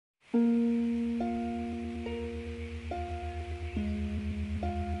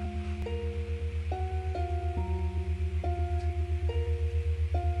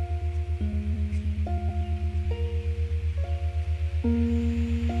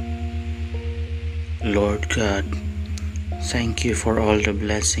Lord God, thank you for all the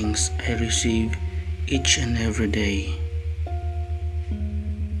blessings I receive each and every day.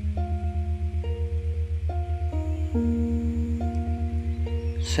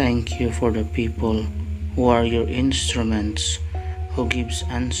 Thank you for the people who are your instruments, who gives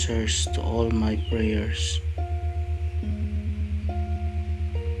answers to all my prayers.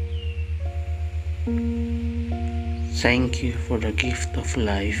 Thank you for the gift of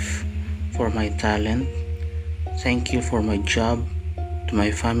life, for my talent. Thank you for my job, to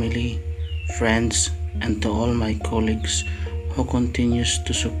my family, friends, and to all my colleagues who continues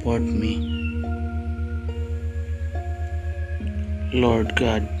to support me. Lord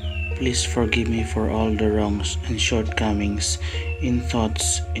God, please forgive me for all the wrongs and shortcomings in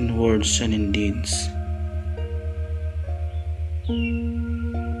thoughts, in words, and in deeds.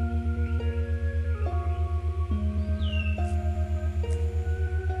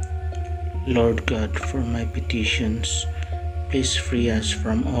 Lord God, for my petitions, please free us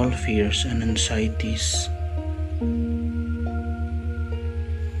from all fears and anxieties.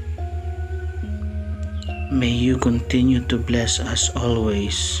 May you continue to bless us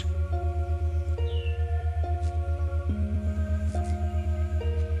always.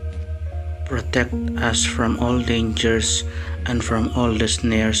 Protect us from all dangers and from all the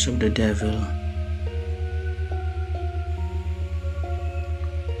snares of the devil.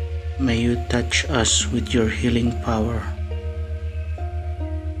 May you touch us with your healing power.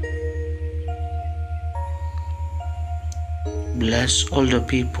 Bless all the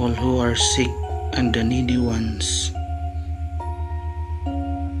people who are sick and the needy ones.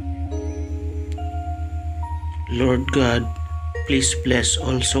 Lord God, please bless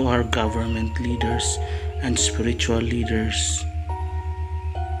also our government leaders and spiritual leaders.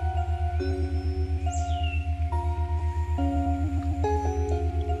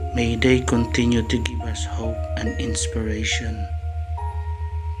 May they continue to give us hope and inspiration.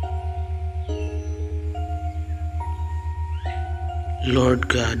 Lord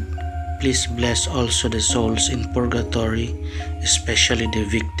God, please bless also the souls in purgatory, especially the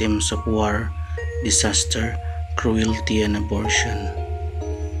victims of war, disaster, cruelty, and abortion.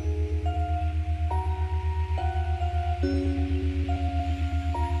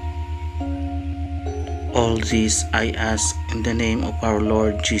 All these I ask in the name of our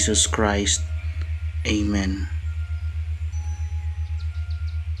Lord Jesus Christ. Amen.